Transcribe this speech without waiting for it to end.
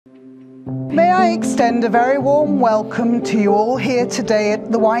May I extend a very warm welcome to you all here today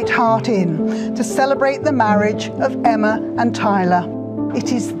at the White Hart Inn to celebrate the marriage of Emma and Tyler.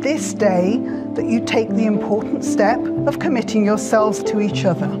 It is this day that you take the important step of committing yourselves to each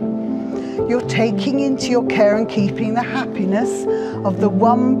other. You're taking into your care and keeping the happiness of the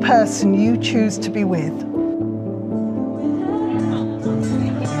one person you choose to be with.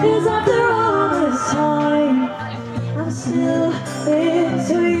 Cause after all this time, I'm still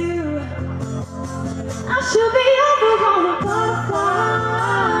into you. I should be over all the butterflies.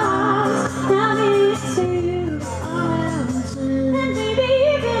 I'm into you. And maybe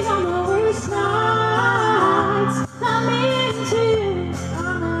even on the worst nights, I'm into you.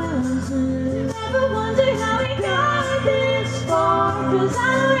 Never wonder how we got this far, cause I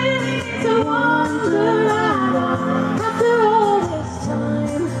really need to wonder after all this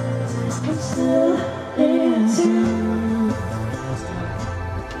time, I'm still into you.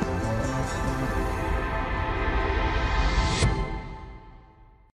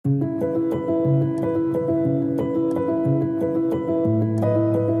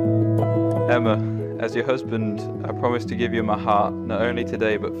 Emma, as your husband, I promise to give you my heart, not only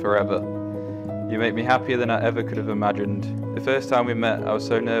today but forever. You make me happier than I ever could have imagined. The first time we met, I was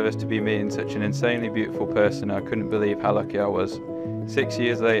so nervous to be meeting such an insanely beautiful person, I couldn't believe how lucky I was. 6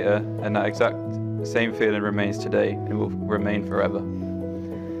 years later, and that exact same feeling remains today and will remain forever.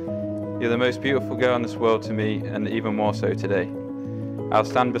 You're the most beautiful girl in this world to me, and even more so today. I'll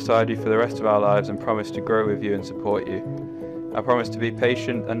stand beside you for the rest of our lives and promise to grow with you and support you. I promise to be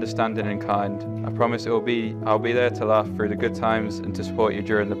patient, understanding and kind. I promise I'll be there to laugh through the good times and to support you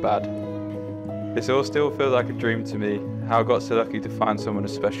during the bad. This all still feels like a dream to me, how I got so lucky to find someone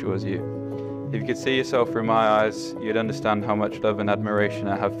as special as you. If you could see yourself through my eyes, you'd understand how much love and admiration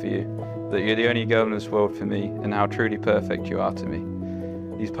I have for you, that you're the only girl in this world for me, and how truly perfect you are to me.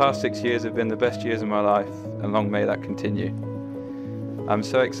 These past 6 years have been the best years of my life, and long may that continue. I'm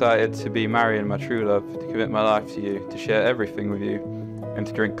so excited to be marrying my true love, to commit my life to you, to share everything with you, and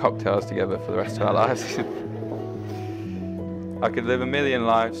to drink cocktails together for the rest of our lives. I could live a million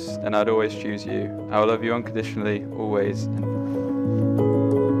lives, and I'd always choose you. I will love you unconditionally, always.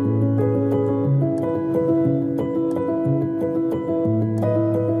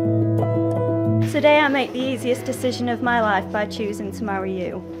 Today I make the easiest decision of my life by choosing to marry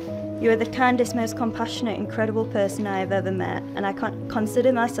you. You are the kindest, most compassionate, incredible person I have ever met, and I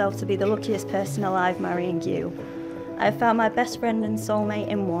consider myself to be the luckiest person alive marrying you. I have found my best friend and soulmate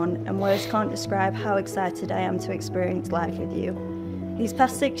in one, and words can't describe how excited I am to experience life with you. These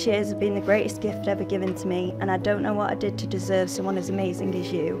past 6 years have been the greatest gift ever given to me, and I don't know what I did to deserve someone as amazing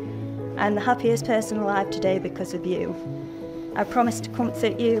as you. I am the happiest person alive today because of you. I promise to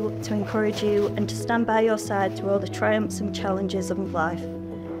comfort you, to encourage you, and to stand by your side through all the triumphs and challenges of life.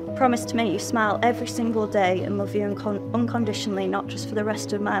 I promise to make you smile every single day and love you unconditionally, not just for the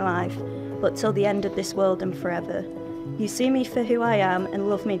rest of my life, but till the end of this world and forever. You see me for who I am and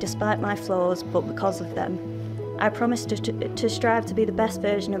love me despite my flaws, but because of them. I promise to strive to be the best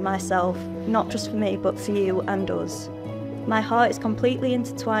version of myself, not just for me, but for you and us. My heart is completely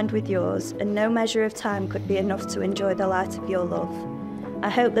intertwined with yours, and no measure of time could be enough to enjoy the light of your love. I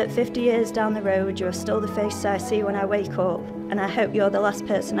hope that 50 years down the road you are still the face I see when I wake up, and I hope you're the last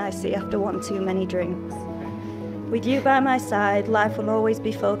person I see after one too many drinks. With you by my side, life will always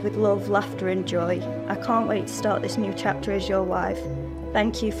be filled with love, laughter and joy. I can't wait to start this new chapter as your wife.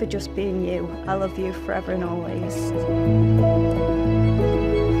 Thank you for just being you. I love you forever and always.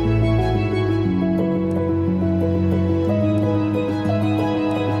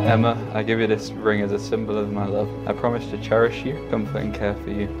 Emma, I give you this ring as a symbol of my love. I promise to cherish you, comfort and care for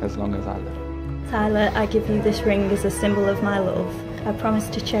you as long as I live. Tyler, I give you this ring as a symbol of my love. I promise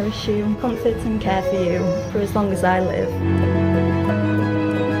to cherish you, comfort and care for you for as long as I live.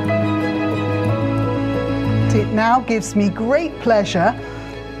 It now gives me great pleasure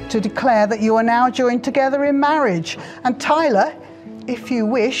to declare that you are now joined together in marriage. And Tyler, if you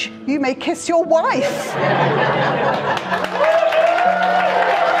wish, you may kiss your wife.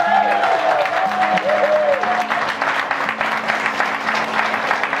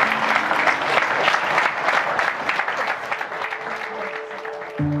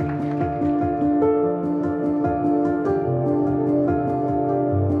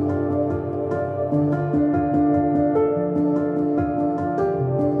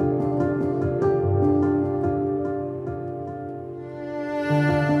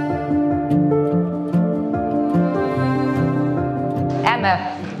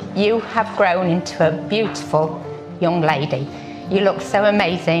 Emma, you have grown into a beautiful young lady. You look so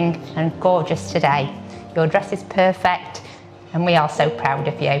amazing and gorgeous today. Your dress is perfect and we are so proud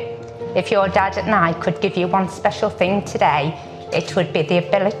of you. If your dad and I could give you one special thing today, it would be the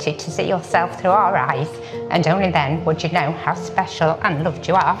ability to see yourself through our eyes, and only then would you know how special and loved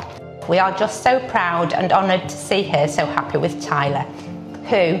you are. We are just so proud and honoured to see her so happy with Tyler,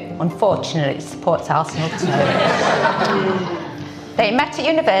 who, unfortunately, supports Arsenal too. They met at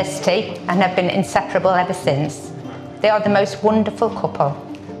university and have been inseparable ever since. They are the most wonderful couple.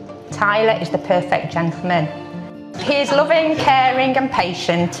 Tyler is the perfect gentleman. He is loving, caring and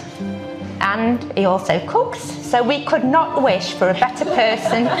patient, and he also cooks, so we could not wish for a better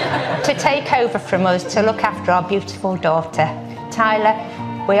person to take over from us to look after our beautiful daughter. Tyler,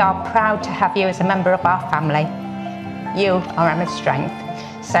 we are proud to have you as a member of our family. You are Emma's strength,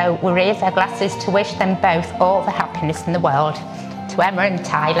 so we raise our glasses to wish them both all the happiness in the world. To Emma and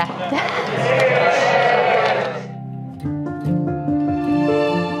Tyler.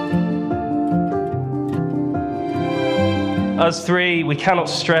 Us three, we cannot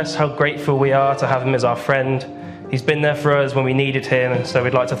stress how grateful we are to have him as our friend. He's been there for us when we needed him, and so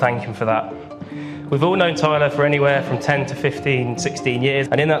we'd like to thank him for that. We've all known Tyler for anywhere from 10 to 15, 16 years,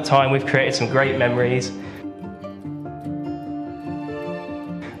 and in that time we've created some great memories.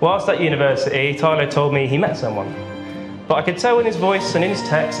 Whilst at university, Tyler told me he met someone. But I could tell in his voice and in his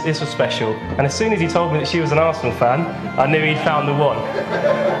text this was special, and as soon as he told me that she was an Arsenal fan, I knew he'd found the one.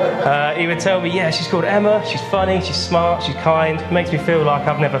 He would tell me, yeah, she's called Emma, she's funny, she's smart, she's kind, makes me feel like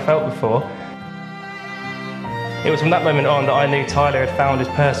I've never felt before. It was from that moment on that I knew Tyler had found his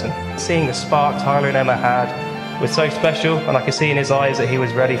person. Seeing the spark Tyler and Emma had was so special, and I could see in his eyes that he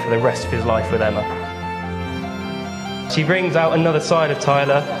was ready for the rest of his life with Emma. She brings out another side of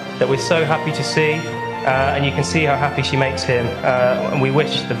Tyler that we're so happy to see. And you can see how happy she makes him, and we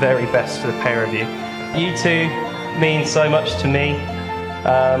wish the very best for the pair of you. You two mean so much to me.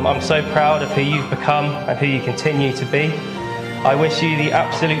 I'm so proud of who you've become and who you continue to be. I wish you the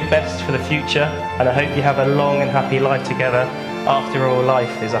absolute best for the future, and I hope you have a long and happy life together. After all,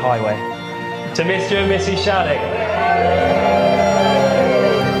 life is a highway. To Mr. and Mrs. Shallick.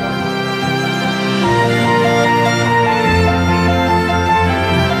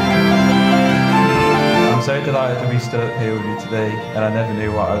 I'm so delighted to be stood up here with you today, and I never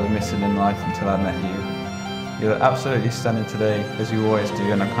knew what I was missing in life until I met you. You look absolutely stunning today, as you always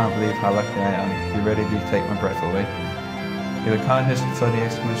do, and I can't believe how lucky I am. You really do take my breath away. You're the kindest,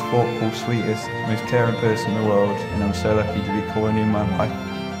 funniest, most thoughtful, sweetest, most caring person in the world, and I'm so lucky to be calling you my wife.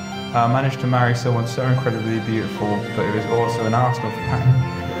 I managed to marry someone so incredibly beautiful, but who is also an Arsenal fan.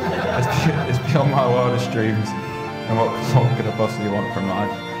 It's beyond my wildest dreams, and what could I possibly want from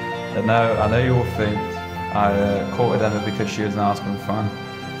life? And now, I know you all think I courted Emma because she was an Arsenal fan.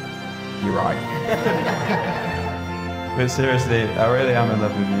 You're right. But seriously, I really am in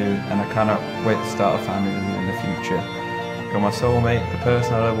love with you, and I cannot wait to start a family with you in the future. You're my soulmate, the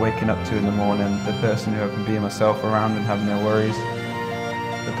person I love waking up to in the morning, the person who I can be myself around and have no worries,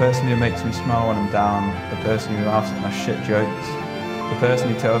 the person who makes me smile when I'm down, the person who laughs at my shit jokes, the person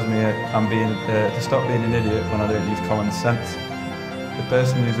who tells me to stop being an idiot when I don't use common sense, the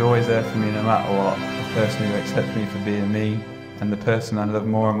person who's always there for me no matter what, the person who accepts me for being me, and the person I love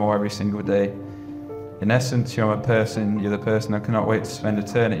more and more every single day. In essence, you're my person, you're the person I cannot wait to spend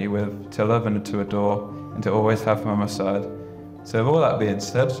eternity with, to love and to adore, and to always have by my side. So with all that being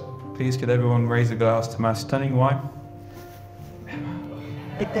said, please could everyone raise a glass to my stunning wife?